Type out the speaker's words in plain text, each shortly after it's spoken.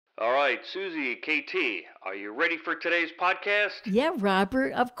All right, Susie, KT, are you ready for today's podcast? Yeah,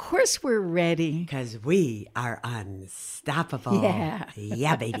 Robert, of course we're ready. Because we are unstoppable. Yeah.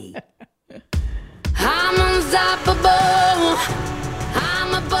 Yeah, baby. I'm unstoppable.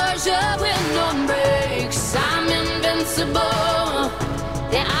 I'm a Porsche with no brakes. I'm invincible.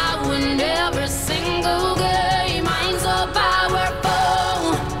 Yeah, I win every single game. I'm so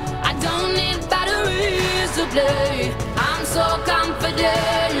powerful. I don't need batteries to play. I'm so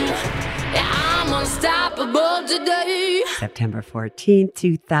confident. Yeah, I'm unstoppable today. September 14th,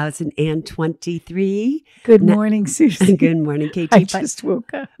 2023. Good morning, Susie. Good morning, KT. I just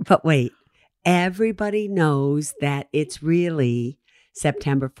woke up. But wait, everybody knows that it's really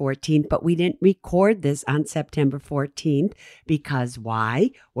September 14th, but we didn't record this on September 14th because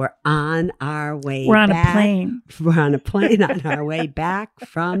why? We're on our way We're on back. a plane. We're on a plane on our way back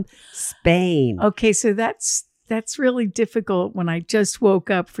from Spain. Okay, so that's really difficult when I just woke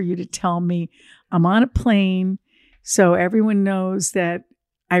up for you to tell me I'm on a plane. So everyone knows that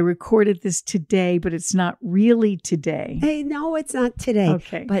I recorded this today, but it's not really today. Hey, no, it's not today.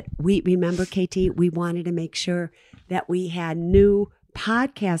 Okay. But we remember, KT, we wanted to make sure that we had new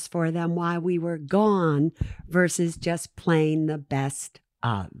podcasts for them while we were gone versus just playing the best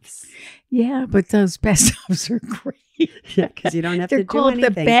ofs. Yeah, but those best ofs are great. Yeah, because you don't have They're to do called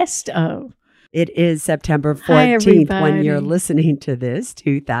anything. the best of. It is September Hi, 14th when you're everybody. listening to this,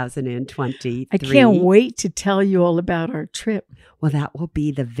 2023. I can't wait to tell you all about our trip. Well, that will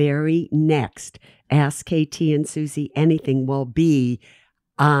be the very next Ask KT and Susie Anything will be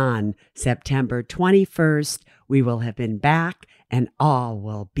on September 21st. We will have been back and all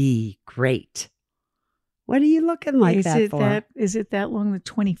will be great. What are you looking like Is that it for? Is it that long, the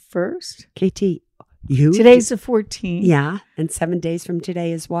 21st? KT, you? Today's the 14th. Yeah, and 7 days from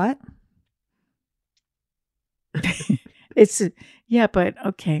today is what? Yeah, but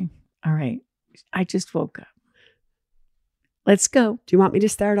okay. All right. I just woke up. Let's go. Do you want me to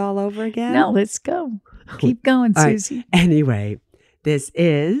start all over again? No, let's go. Keep going, All right. Susie. Anyway, this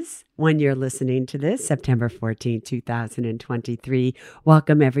is, when you're listening to this, September 14th, 2023.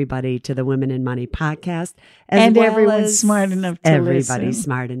 Welcome, everybody, to the Women in Money podcast. And well everyone's as smart enough to everybody's listen.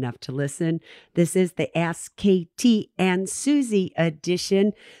 smart enough to listen. This is the Ask KT and Susie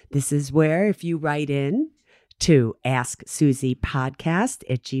edition. This is where, if you write in to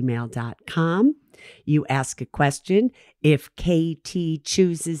asksusiepodcast@gmail.com, you ask a question. If KT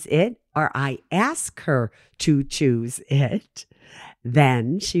chooses it, or I ask her to choose it,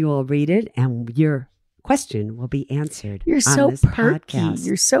 then she will read it and your question will be answered. You're on so this perky. podcast.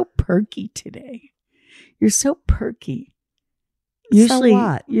 You're so perky today. You're so perky. So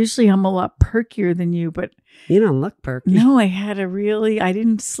what? Usually I'm a lot perkier than you, but You don't look perky. no, I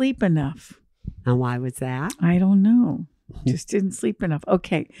didn't sleep enough. And why was that? I don't know. Just didn't sleep enough.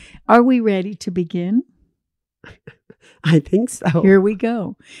 Okay. Are we ready to begin? I think so. Here we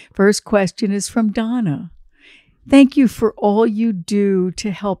go. First question is from Donna. Thank you for all you do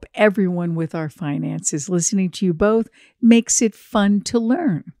to help everyone with our finances. Listening to you both makes it fun to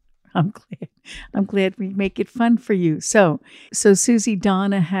learn. I'm glad we make it fun for you. So Susie,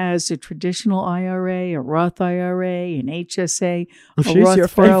 Donna has a traditional IRA, a Roth IRA, an HSA, a She's Roth your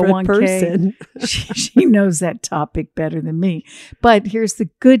favorite 401k. person. She knows that topic better than me. But here's the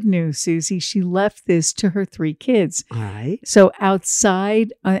good news, Susie. She left this to her 3 kids. All right. So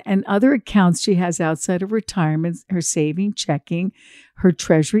outside and other accounts she has outside of retirement, her saving, checking, her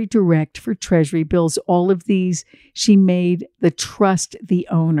Treasury Direct for Treasury bills, all of these, she made the trust the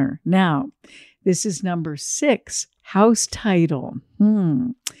owner. Now, this is number 6, house title.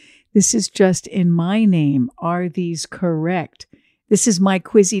 This is just in my name. Are these correct? This is my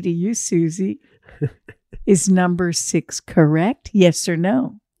quizzy to you, Susie. Is number 6 correct? Yes or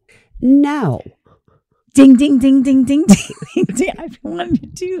no? No. Ding, ding, ding, ding, ding, ding, ding, ding. I've been wanting to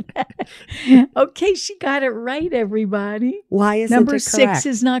do that. Okay, she got it right, everybody. Why isn't Number it correct? 6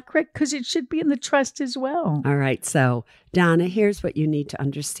 is not correct because it should be in the trust as well. All right. So, Donna, here's what you need to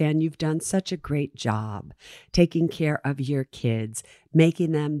understand. You've done such a great job taking care of your kids,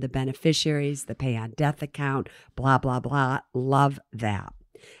 making them the beneficiaries, the pay on death account, blah, blah, blah. Love that.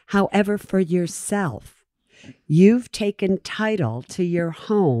 However, for yourself, you've taken title to your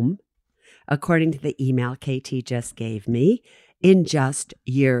home, according to the email KT just gave me, in just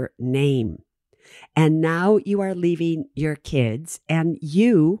your name. And now you are leaving your kids and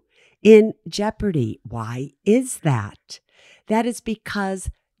you in jeopardy. Why is that? That is because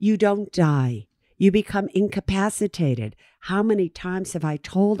you don't die. You become incapacitated. How many times have I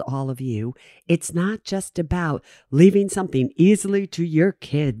told all of you, it's not just about leaving something easily to your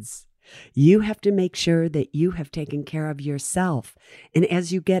kids. You have to make sure that you have taken care of yourself. And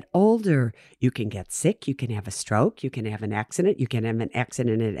as you get older, you can get sick, you can have a stroke, you can have an accident, you can have an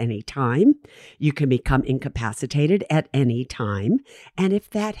accident at any time. You can become incapacitated at any time. And if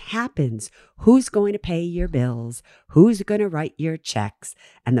that happens, who's going to pay your bills? Who's going to write your checks?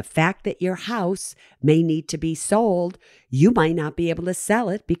 And the fact that your house may need to be sold, you might not be able to sell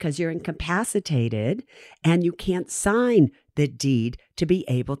it because you're incapacitated and you can't sign the deed to be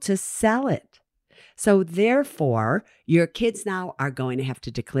able to sell it. So therefore, your kids now are going to have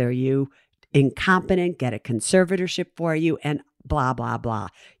to declare you incompetent, get a conservatorship for you, and blah, blah, blah.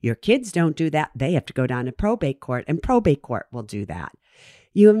 Your kids don't do that. They have to go down to probate court, and probate court will do that.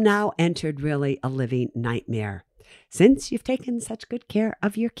 You have now entered really a living nightmare. Since you've taken such good care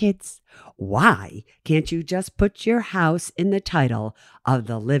of your kids, why can't you just put your house in the title of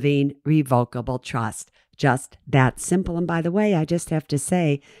the Living Revocable Trust? Just that simple. And by the way, I just have to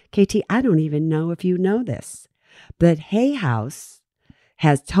say, Katie, I don't even know if you know this, but Hay House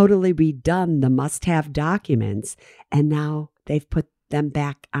has totally redone the must-have documents, and now they've put them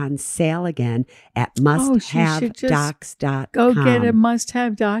back on sale again at musthavedocs.com. Go get a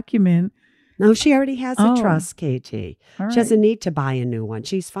must-have document. No, she already has a trust, Katie. All right. She doesn't need to buy a new one.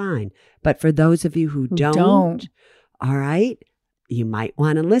 She's fine. But for those of you who don't, all right, you might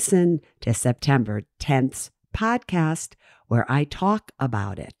want to listen to September 10th's podcast where I talk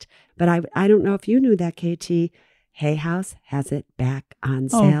about it. But I don't know if you knew that, Katie. Hay House has it back on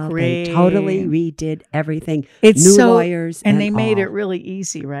sale. Great. They totally redid everything. It's new lawyers. And they made all. it really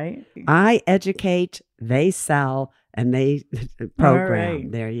easy, right? I educate, they sell, and they program.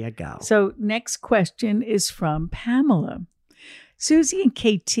 Right. There you go. So next question is from Pamela. Suze and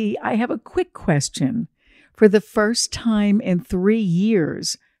KT, I have a quick question. For the first time in 3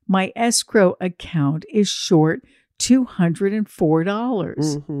 years, my escrow account is short $204.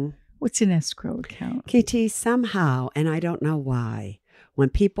 Mm-hmm. What's an escrow account? KT, somehow, and I don't know why, when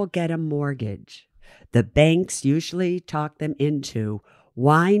people get a mortgage, the banks usually talk them into,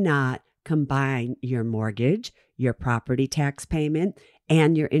 why not combine your mortgage, your property tax payment,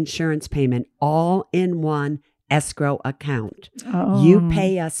 and your insurance payment all in one escrow account. Oh. You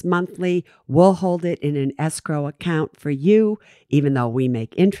pay us monthly. We'll hold it in an escrow account for you, even though we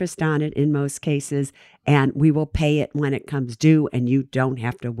make interest on it in most cases, and we will pay it when it comes due, and you don't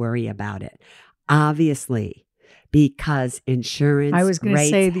have to worry about it. Obviously, because insurance I was going to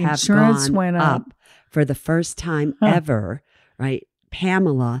say the have insurance gone went up for the first time ever, right?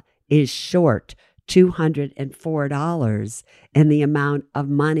 Pamela is short $204 in the amount of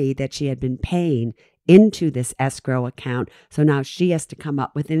money that she had been paying into this escrow account. So now she has to come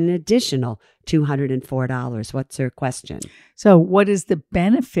up with an additional $204. What's her question? So what is the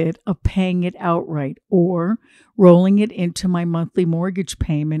benefit of paying it outright or rolling it into my monthly mortgage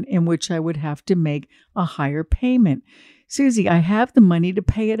payment in which I would have to make a higher payment? Susie, I have the money to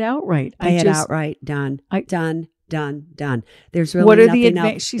pay it outright. Pay it outright. Done. Done. There's really what are nothing the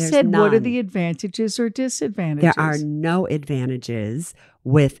else. She There's said, none. what are the advantages or disadvantages? There are no advantages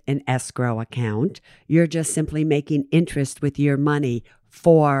with an escrow account. You're just simply making interest with your money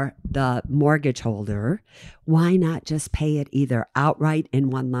for the mortgage holder. Why not just pay it either outright in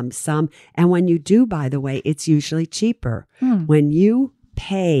one lump sum? And when you do, by the way, it's usually cheaper. When you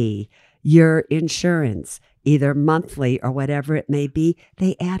pay your insurance, either monthly or whatever it may be,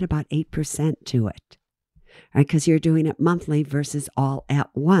 they add about 8% to it. Right, because you're doing it monthly versus all at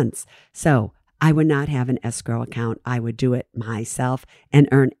once. So I would not have an escrow account. I would do it myself and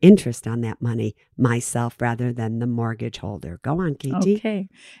earn interest on that money myself rather than the mortgage holder. Go on, KT. Okay.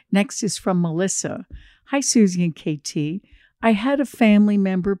 Next is from Melissa. Hi, Susie and KT. I had a family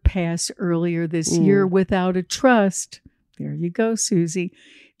member pass earlier this year without a trust. There you go, Susie.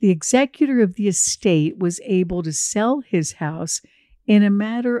 The executor of the estate was able to sell his house in a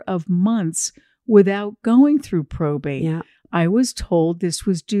matter of months without going through probate. Yeah. I was told this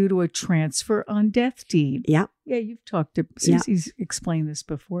was due to a transfer on death deed. Yeah. Yeah, you've talked to Susie's explained this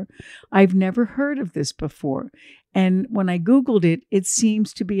before. I've never heard of this before. And when I Googled it, it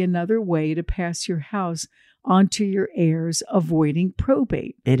seems to be another way to pass your house onto your heirs, avoiding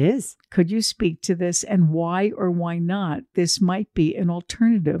probate. It is. Could you speak to this and why or why not this might be an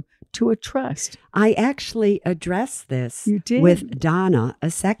alternative to a trust? I actually addressed this You did. with Donna a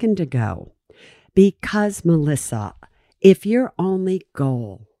second ago. Because, Melissa, if your only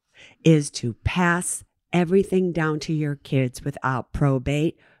goal is to pass everything down to your kids without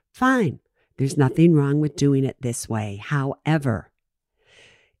probate, fine. There's nothing wrong with doing it this way. However,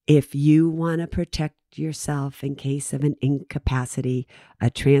 if you want to protect yourself in case of an incapacity, a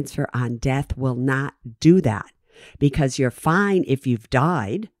transfer on death will not do that because you're fine if you've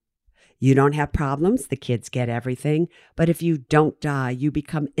died. You don't have problems, the kids get everything. But if you don't die, you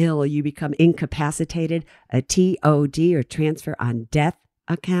become ill, you become incapacitated, a TOD or transfer on death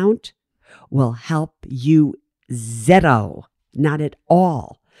account will help you zero, not at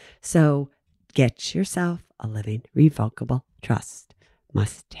all. So get yourself a living revocable trust.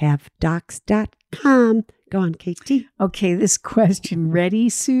 Musthavedocs.com. Go on, KT. Okay, this question. Ready,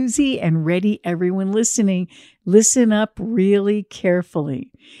 Susie, and ready, everyone listening. Listen up really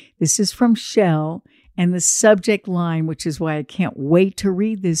carefully. This is from Shell, and the subject line, which is why I can't wait to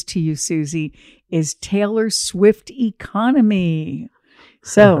read this to you, Susie, is Taylor Swift economy.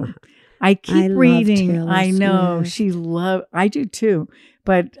 So I keep reading. Taylor I know Swift. I do too,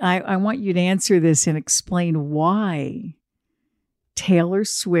 but I want you to answer this and explain why Taylor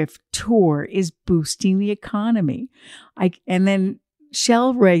Swift tour is boosting the economy. And then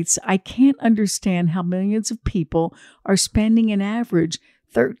Shell writes, I can't understand how millions of people are spending an average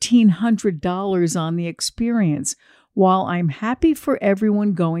 $1,300 on the experience. While I'm happy for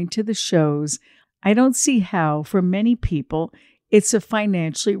everyone going to the shows, I don't see how, for many people, it's a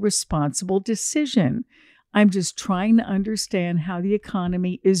financially responsible decision. I'm just trying to understand how the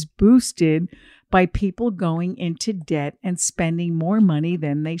economy is boosted by people going into debt and spending more money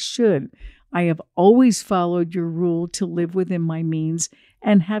than they should. I have always followed your rule to live within my means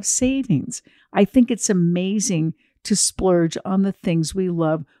and have savings. I think it's amazing to splurge on the things we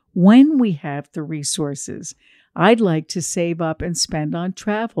love when we have the resources. I'd like to save up and spend on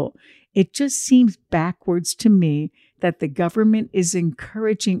travel. It just seems backwards to me that the government is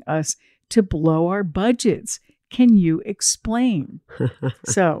encouraging us to blow our budgets. Can you explain?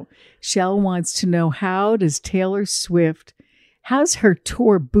 So, Shell wants to know, how's her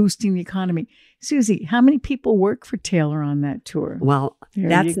tour boosting the economy? Susie, how many people work for Taylor on that tour? Well,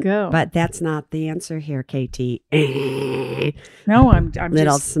 there you go. But that's not the answer here, KT. No, I'm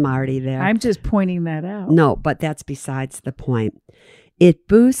little just, smarty there. I'm just pointing that out. No, but that's besides the point. It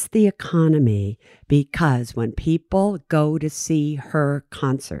boosts the economy because when people go to see her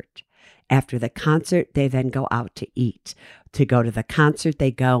concert, after the concert, they then go out to eat. To go to the concert,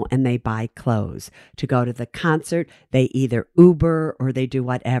 they go and they buy clothes. To go to the concert, they either Uber or they do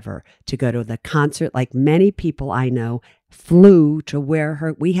whatever. To go to the concert, like many people I know, flew to where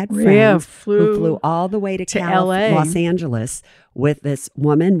her, we had friends who flew all the way to LA. Los Angeles with this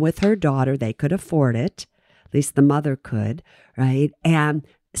woman with her daughter. They could afford it. At least the mother could, right? And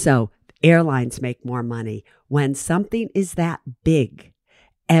so airlines make more money. When something is that big,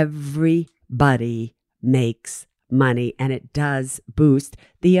 everybody makes money, and it does boost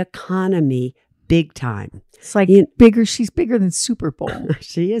the economy big time. It's like bigger. She's bigger than Super Bowl.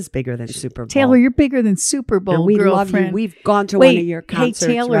 She is bigger than Super Bowl. Taylor, you're bigger than Super Bowl, and we girlfriend. love you. We've gone to one of your concerts,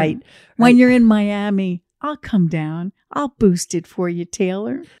 hey, Taylor, right? When you're in Miami, I'll come down. I'll boost it for you,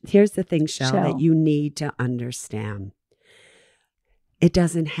 Taylor. Here's the thing, Shell, that you need to understand. It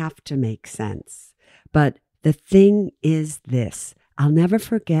doesn't have to make sense. But the thing is this. I'll never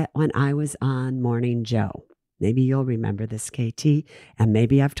forget when I was on Morning Joe. Maybe you'll remember this, KT, and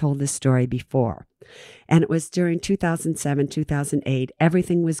maybe I've told this story before. And it was during 2007, 2008.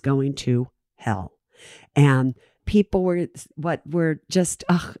 Everything was going to hell. And people were just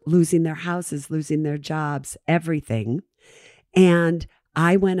losing their houses, losing their jobs, everything. And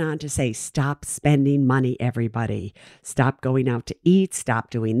I went on to say, stop spending money, everybody. Stop going out to eat.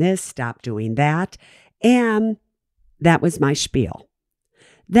 Stop doing this. Stop doing that. And that was my spiel.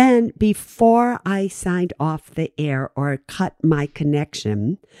 Then, before I signed off the air or cut my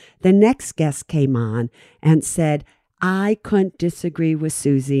connection, the next guest came on and said, I couldn't disagree with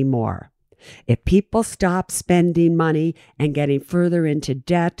Susie more. If people stop spending money and getting further into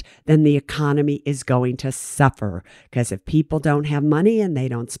debt, then the economy is going to suffer. Because if people don't have money and they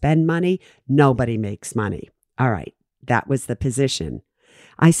don't spend money, nobody makes money. All right, that was the position.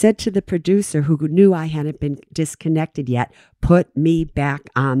 I said to the producer, who knew I hadn't been disconnected yet, put me back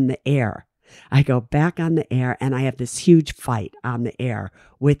on the air. I go back on the air and I have this huge fight on the air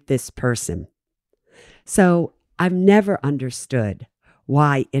with this person. So I've never understood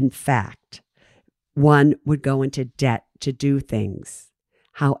why, in fact, one would go into debt to do things.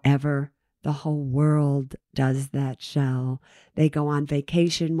 However, the whole world does that, Shell. They go on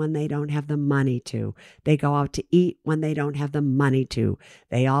vacation when they don't have the money to. They go out to eat when they don't have the money to.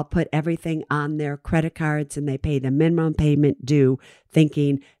 They all put everything on their credit cards and they pay the minimum payment due,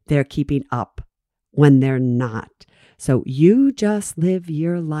 thinking they're keeping up when they're not. So you just live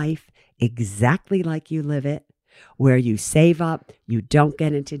your life exactly like you live it, where you save up, you don't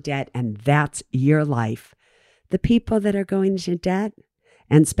get into debt, and that's your life. The people that are going into debt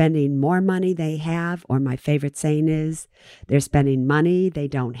and spending more money they have, or my favorite saying is, they're spending money they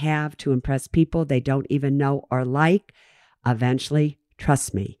don't have to impress people they don't even know or like, eventually,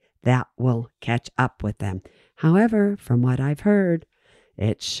 trust me, that will catch up with them. However, from what I've heard,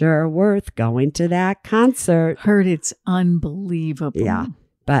 it's sure worth going to that concert. Heard it's unbelievable. Yeah.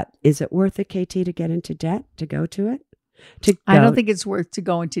 But is it worth it, KT, to get into debt to go to it? I don't think it's worth to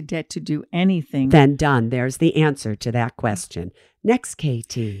go into debt to do anything. Then done. There's the answer to that question. Next,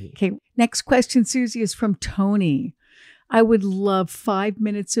 KT. Okay. Next question, Susie, is from Tony. I would love 5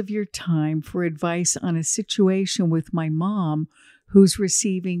 minutes of your time for advice on a situation with my mom who's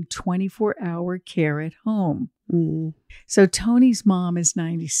receiving 24-hour care at home. Mm. So Tony's mom is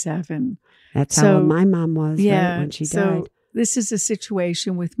 97. That's how old my mom was, right, when she died. This is a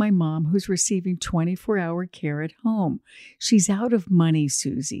situation with my mom who's receiving 24-hour care at home. She's out of money,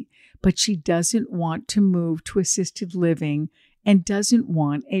 Susie, but she doesn't want to move to assisted living and doesn't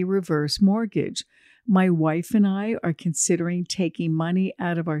want a reverse mortgage. My wife and I are considering taking money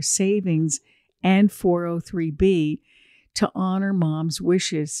out of our savings and 403B to honor mom's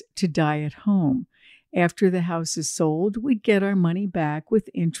wishes to die at home. After the house is sold, we'd get our money back with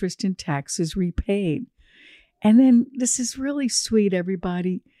interest and taxes repaid. And then this is really sweet,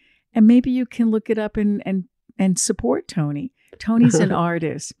 everybody. And maybe you can look it up and support Tony. Tony's an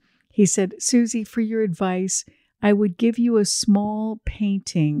artist. He said, Susie, for your advice, I would give you a small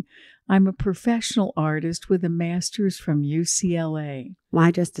painting. I'm a professional artist with a master's from UCLA. Why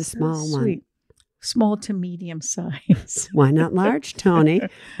just a small one? Sweet. Small to medium size. Why not large, Tony?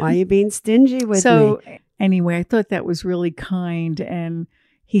 Why are you being stingy with me? So anyway, I thought that was really kind. And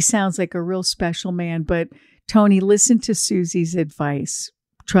he sounds like a real special man. But Tony, listen to Susie's advice.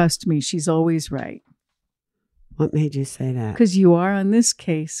 Trust me, she's always right. What made you say that? Because you are on this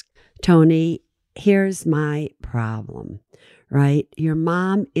case. Tony, here's my problem, right? Your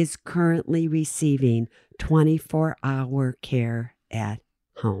mom is currently receiving 24-hour care at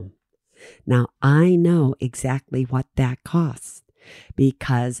home. Now, I know exactly what that costs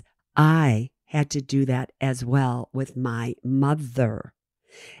because I had to do that as well with my mother.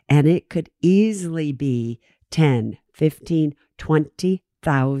 And it could easily be $10,000, $15,000,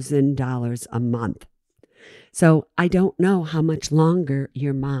 $20,000 a month. So I don't know how much longer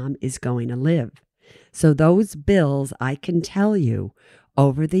your mom is going to live. So those bills, I can tell you,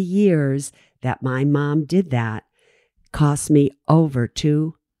 over the years that my mom did that, cost me over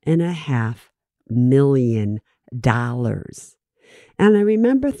 $2.5 million. And I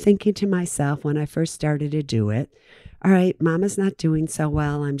remember thinking to myself when I first started to do it, all right, Mama's not doing so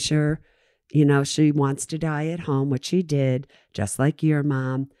well. I'm sure, she wants to die at home, which she did, just like your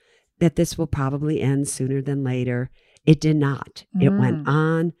mom, that this will probably end sooner than later. It did not. It went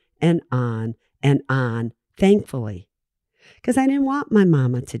on and on and on, thankfully, because I didn't want my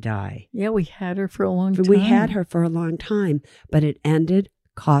mama to die. Yeah, we had her for a long time. We had her for a long time, but it ended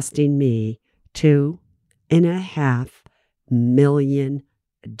costing me $2.5 million.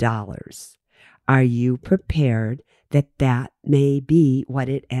 Are you prepared that may be what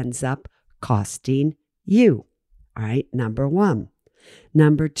it ends up costing you? All right, number one.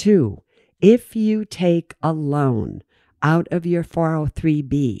 Number two, if you take a loan out of your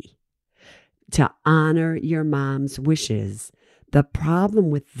 403B to honor your mom's wishes, the problem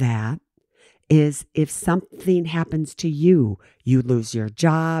with that is if something happens to you, you lose your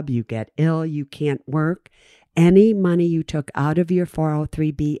job, you get ill, you can't work, any money you took out of your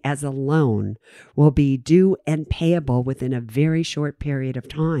 403B as a loan will be due and payable within a very short period of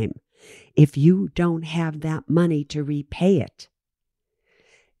time. If you don't have that money to repay it,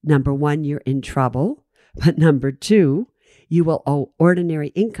 number one, you're in trouble. But number two, you will owe ordinary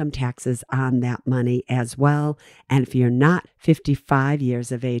income taxes on that money as well. And if you're not 55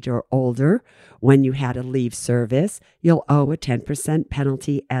 years of age or older when you had to leave service, you'll owe a 10%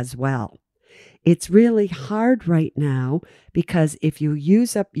 penalty as well. It's really hard right now because if you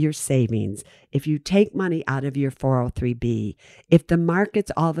use up your savings, if you take money out of your 403B, if the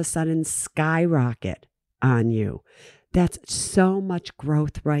markets all of a sudden skyrocket on you, that's so much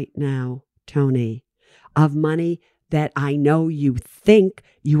growth right now, Tony, of money that I know you think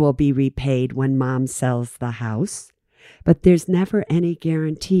you will be repaid when mom sells the house, but there's never any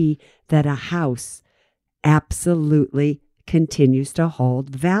guarantee that a house absolutely continues to hold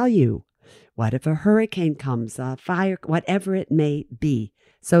value. What if a hurricane comes, a fire, whatever it may be?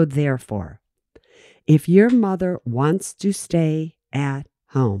 So therefore, if your mother wants to stay at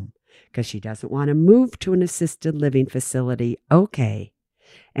home because she doesn't want to move to an assisted living facility, okay,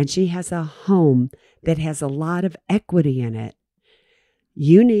 and she has a home that has a lot of equity in it,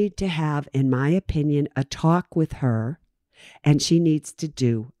 you need to have, in my opinion, a talk with her and she needs to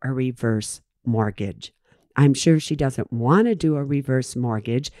do a reverse mortgage. I'm sure she doesn't want to do a reverse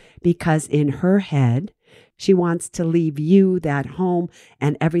mortgage because in her head, she wants to leave you that home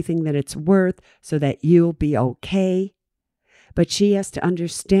and everything that it's worth so that you'll be okay. But she has to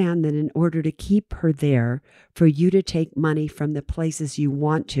understand that in order to keep her there, for you to take money from the places you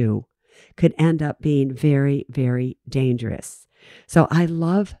want to, could end up being very, very dangerous. So I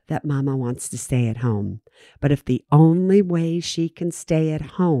love that Mama wants to stay at home. But if the only way she can stay at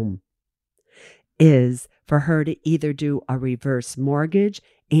home is for her to either do a reverse mortgage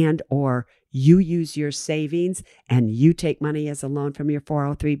and or you use your savings and you take money as a loan from your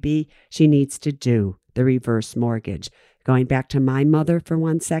 403B, she needs to do the reverse mortgage. Going back to my mother for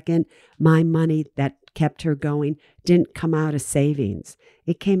 1 second, my money that kept her going didn't come out of savings.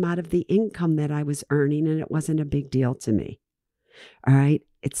 It came out of the income that I was earning, and it wasn't a big deal to me. All right.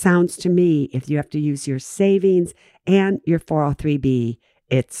 It sounds to me, if you have to use your savings and your 403B,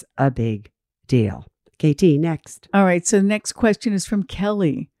 it's a big deal. KT, next. All right. So the next question is from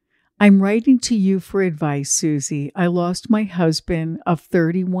Kelly. I'm writing to you for advice, Susie. I lost my husband of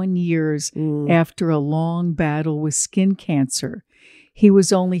 31 years after a long battle with skin cancer. He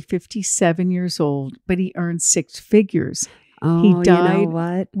was only 57 years old, but he earned 6 figures. Oh, he died. You know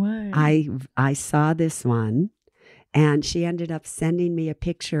what? What? I saw this one, and she ended up sending me a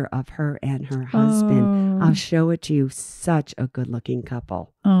picture of her and her husband. I'll show it to you. Such a good-looking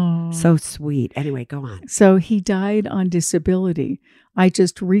couple. Oh. So sweet. Anyway, go on. So he died on disability. I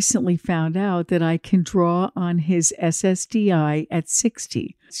just recently found out that I can draw on his SSDI at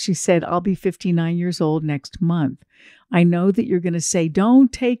 60. She said, I'll be 59 years old next month. I know that you're going to say,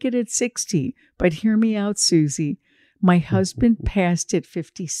 don't take it at 60, but hear me out, Susie. My husband passed at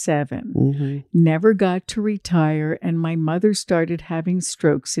 57, never got to retire, and my mother started having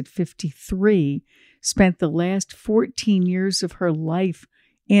strokes at 53, spent the last 14 years of her life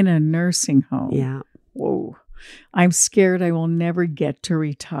in a nursing home. Yeah. Whoa. I'm scared I will never get to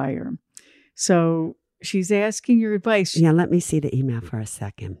retire. So she's asking your advice. Yeah, let me see the email for a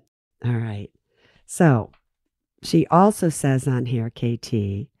second. All right. So she also says on here,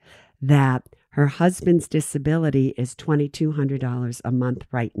 KT, that her husband's disability is $2,200 a month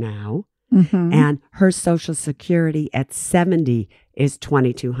right now. And her Social Security at 70 is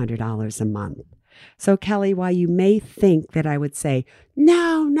 $2,200 a month. So Kelly, while you may think that I would say,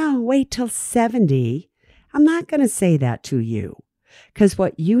 no, wait till 70, I'm not going to say that to you. Because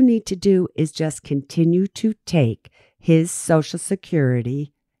what you need to do is just continue to take his Social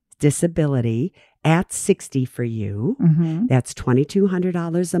Security disability at 60 for you. That's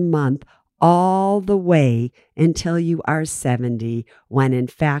 $2,200 a month all the way until you are 70, when in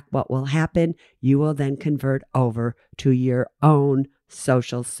fact what will happen, you will then convert over to your own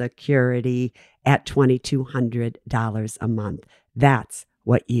Social Security at $2,200 a month. That's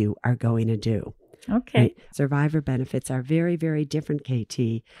what you are going to do. Okay. Right? Survivor benefits are very, very different,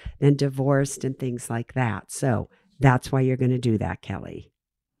 KT, than divorced and things like that. So that's why you're going to do that, Kelly.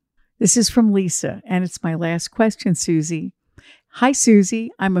 This is from Lisa, and it's my last question, Susie. Hi,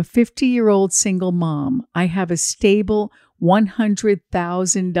 Susie. I'm a 50-year-old single mom. I have a stable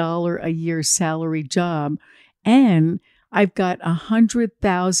 $100,000 a year salary job, and I've got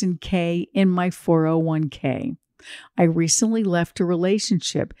 $100,000 in my 401k. I recently left a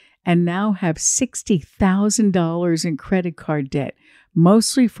relationship and now have $60,000 in credit card debt,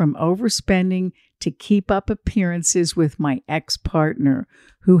 mostly from overspending to keep up appearances with my ex-partner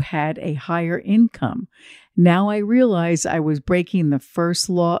who had a higher income. Now I realize I was breaking the first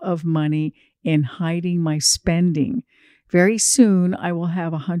law of money in hiding my spending. Very soon I will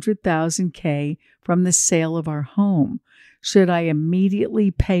have $100,000 from the sale of our home. Should I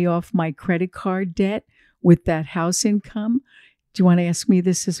immediately pay off my credit card debt with that house income? Do you want to ask me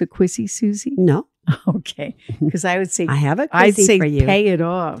this as a quizzy, Susie? No. Okay. Because I would say, I have a I'd quizzy say for you. pay it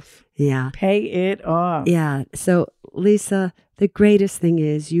off. Yeah. Pay it off. Yeah. So, Lisa, the greatest thing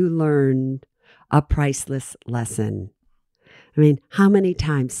is you learned a priceless lesson. I mean, how many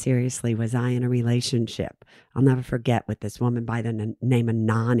times, seriously, was I in a relationship? I'll never forget, with this woman by the name of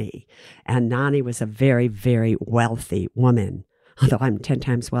Nani. And Nani was a very, very wealthy woman. Although I'm 10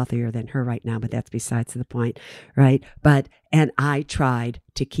 times wealthier than her right now, but that's besides the point, right? And I tried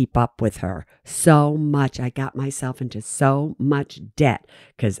to keep up with her so much. I got myself into so much debt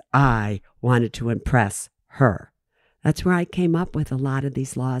because I wanted to impress her. That's where I came up with a lot of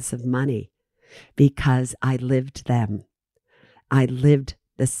these laws of money, because I lived them. I lived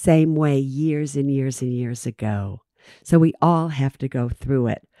the same way years and years and years ago. So we all have to go through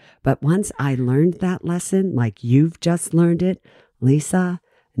it. But once I learned that lesson, like you've just learned it, Lisa,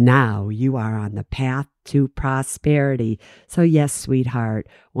 Now you are on the path to prosperity. So yes, sweetheart,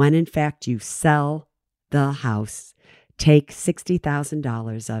 when in fact you sell the house, take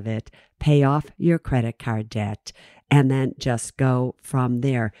 $60,000 of it, pay off your credit card debt, and then just go from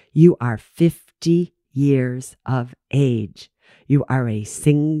there. You are 50 years of age. You are a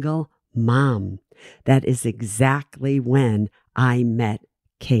single mom. That is exactly when I met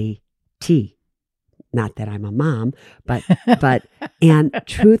KT. Not that I'm a mom, but and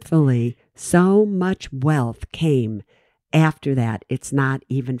truthfully, so much wealth came after that. It's not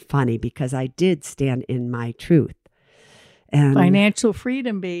even funny because I did stand in my truth. And Financial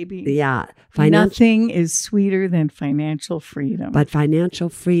freedom, baby. yeah, Nothing is sweeter than financial freedom. but financial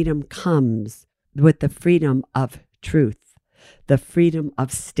freedom comes with the freedom of truth. The freedom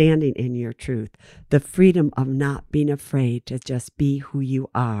of standing in your truth, the freedom of not being afraid to just be who you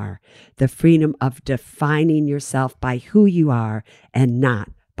are, the freedom of defining yourself by who you are and not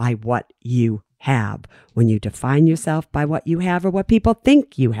by what you have. When you define yourself by what you have or what people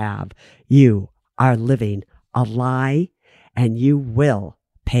think you have, you are living a lie and you will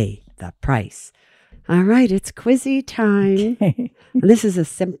pay the price. All right, it's quizzy time. Okay. This is a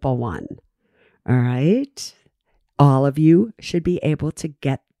simple one. All right. All of you should be able to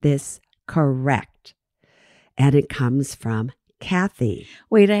get this correct. And it comes from Kathy.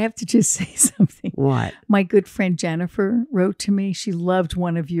 Wait, I have to just say something. What? My good friend Jennifer wrote to me. She loved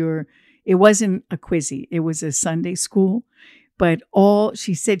one of your, it wasn't a quizzy, it was a Sunday school. But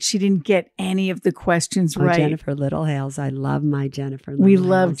she said she didn't get any of the questions right. Jennifer Littlehales. I love my Jennifer Littlehales. We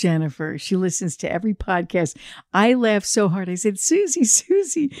love Jennifer. She listens to every podcast. I laughed so hard. I said,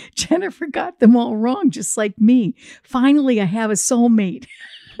 Susie, Jennifer got them all wrong, just like me. Finally, I have a soulmate.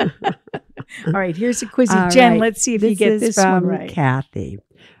 All right, here's a quizzy. All Jen, right. let's see if you get this one right. Kathy.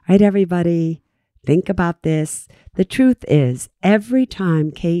 All right, everybody, think about this. The truth is, every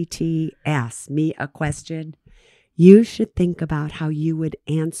time KT asks me a question, you should think about how you would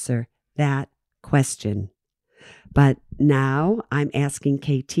answer that question. But now I'm asking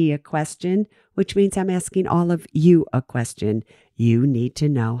KT a question, which means I'm asking all of you a question. You need to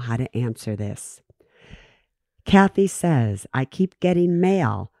know how to answer this. Kathy says, I keep getting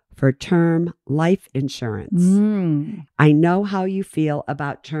mail for term life insurance. I know how you feel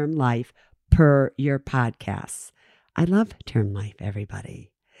about term life per your podcasts. I love term life,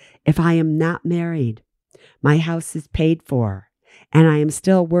 everybody. If I am not married, my house is paid for, and I am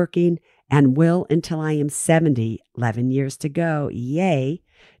still working and will until I am 70, 11 years to go. Yay.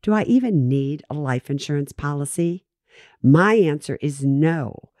 Do I even need a life insurance policy? My answer is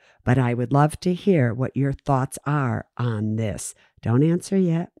no, but I would love to hear what your thoughts are on this. Don't answer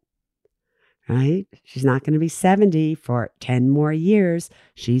yet. Right? She's not going to be 70 for 10 more years.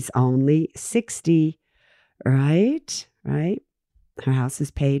 She's only 60. Right? Right? Her house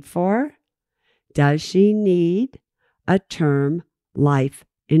is paid for. Does she need a term life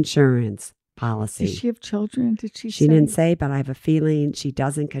insurance policy? Does she have children? Did she say? She didn't say, but I have a feeling she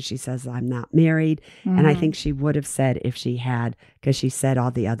doesn't because she says, I'm not married. And I think she would have said if she had, because she said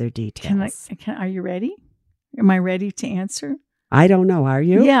all the other details. Are you ready? Am I ready to answer? I don't know. Are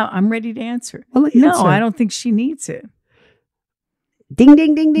you? Yeah, I'm ready to answer. Well, answer. No, I don't think she needs it. Ding,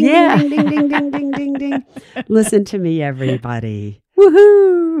 ding, ding, ding, Yeah. ding, ding, ding, ding, ding, ding, ding. Listen to me, everybody.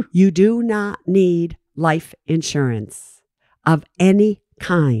 Woohoo! You do not need life insurance of any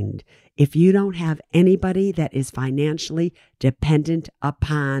kind if you don't have anybody that is financially dependent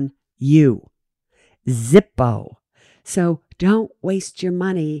upon you. Zippo. So don't waste your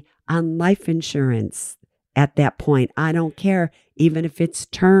money on life insurance at that point. I don't care, even if it's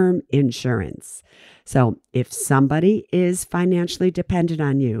term insurance. So if somebody is financially dependent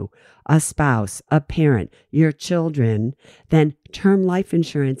on you, a spouse, a parent, your children, then term life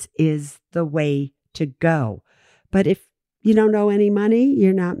insurance is the way to go. But if you don't owe any money,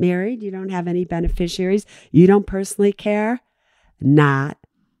 you're not married, you don't have any beneficiaries, you don't personally care, not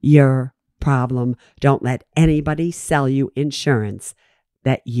your problem. Don't let anybody sell you insurance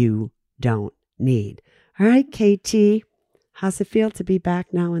that you don't need. All right, KT, how's it feel to be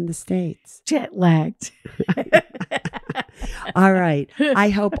back now in the States? Jet lagged. All right. I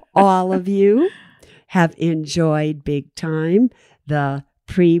hope all of you have enjoyed big time the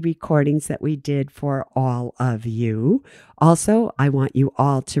pre-recordings that we did for all of you. Also, I want you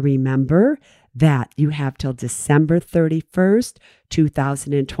all to remember that you have till December 31st,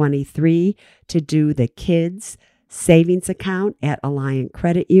 2023 to do the kids' savings account at Alliant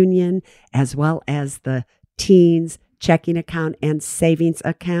Credit Union, as well as the teens checking account and savings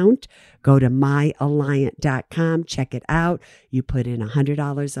account. Go to myalliant.com. Check it out. You put in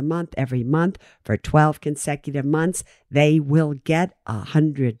 $100 a month every month for 12 consecutive months. They will get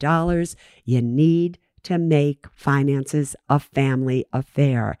 $100. You need to make finances a family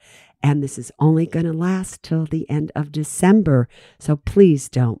affair. And this is only going to last till the end of December. So please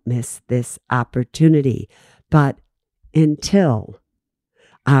don't miss this opportunity. But until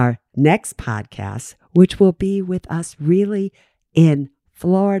our next podcast, which will be with us really in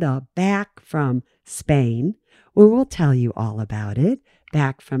Florida, back from Spain, where we'll tell you all about it,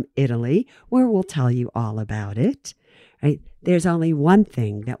 back from Italy, where we'll tell you all about it, right? There's only one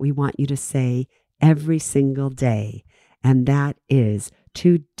thing that we want you to say every single day, and that is,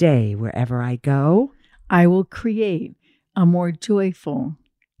 today, wherever I go, I will create a more joyful,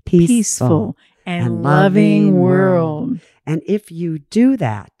 peaceful and loving world. And if you do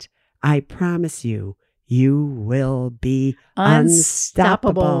that, I promise you, you will be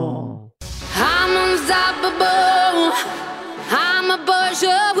unstoppable. I'm unstoppable. I'm a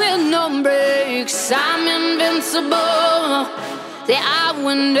Porsche with no brakes. I'm invincible. Yeah, I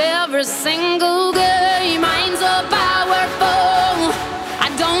win every single game. I'm so powerful. I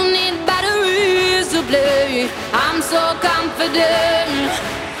don't need batteries to play. I'm so confident.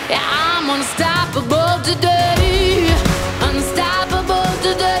 Yeah, I'm unstoppable today. Unstoppable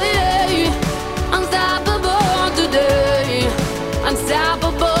today. Unstoppable today.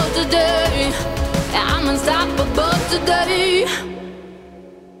 Unstoppable today. Yeah, I'm unstoppable today.